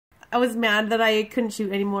I was mad that I couldn't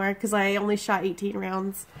shoot anymore because I only shot 18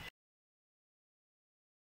 rounds.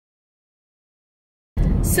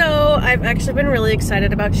 So I've actually been really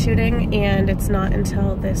excited about shooting, and it's not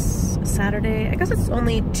until this Saturday. I guess it's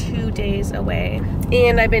only 2 days away.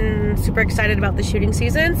 And I've been super excited about the shooting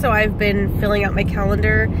season, so I've been filling out my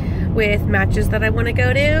calendar with matches that I want to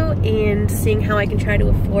go to and seeing how I can try to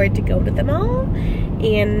afford to go to them all.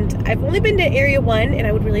 And I've only been to Area 1, and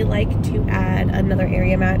I would really like to add another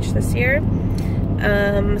area match this year.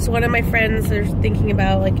 So one of my friends is thinking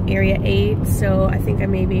about like Area 8, so I think I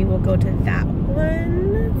maybe will go to that one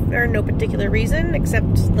for no particular reason,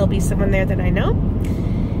 except there'll be someone there that I know.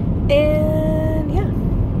 And yeah,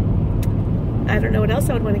 I don't know what else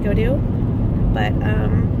I would want to go do, but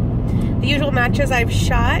the usual matches I've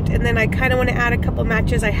shot, and then I kind of want to add a couple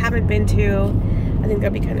matches I haven't been to. I think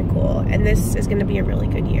that'd be kind of cool, and this is going to be a really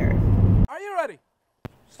good year. Are you ready?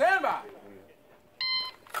 Stand by.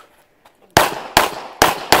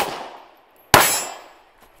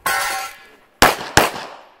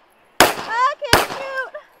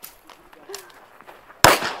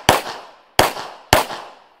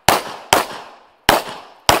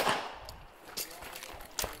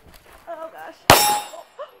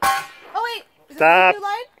 Stop!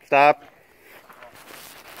 Stop!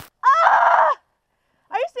 Ah!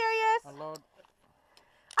 Are you serious? Unload.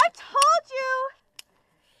 I told you!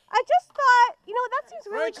 I just thought, you know, that seems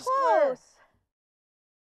really close.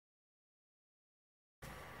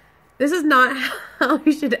 This is not how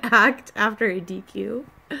we should act after a DQ.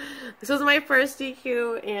 This was my first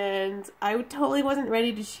DQ, and I totally wasn't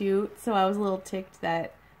ready to shoot, so I was a little ticked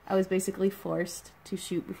that I was basically forced to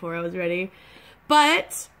shoot before I was ready.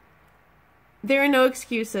 But there are no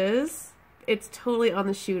excuses. It's totally on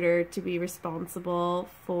the shooter to be responsible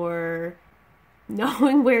for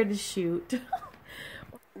knowing where to shoot.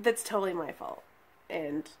 That's totally my fault.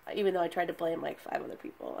 And even though I tried to blame like 5 other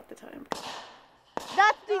people at the time.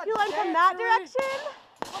 That's DQ line from that direction?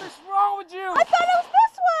 What is wrong with you? I thought it was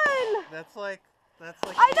this one! That's like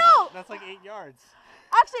I know! That's like 8 yards.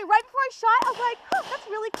 Actually, right before I shot, I was like, huh, that's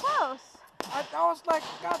really close. I was like,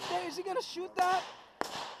 God dang, is he gonna shoot that?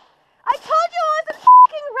 I told you I wasn't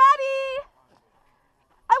fucking ready!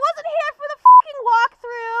 I wasn't here for the fucking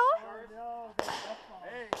walkthrough!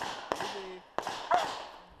 Hey,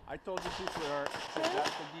 I told you to shoot her. That's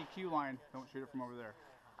the DQ line. Don't shoot it from over there.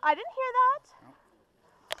 I didn't hear that. No.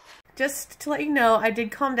 Just to let you know, I did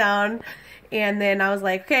calm down, and then I was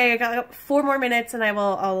like, okay, I got 4 more minutes and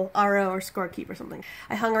I'll RO or scorekeep or something.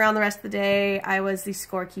 I hung around the rest of the day. I was the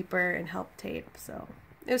scorekeeper and helped tape, so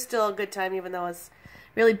it was still a good time, even though I was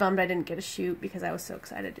really bummed I didn't get a shoot because I was so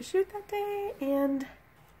excited to shoot that day. And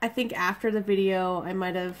I think after the video, I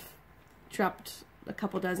might have dropped a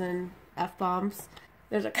couple dozen F-bombs.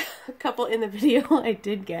 There's a couple in the video I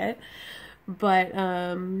did get, but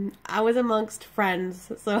I was amongst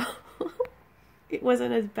friends, so it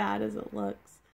wasn't as bad as it looks.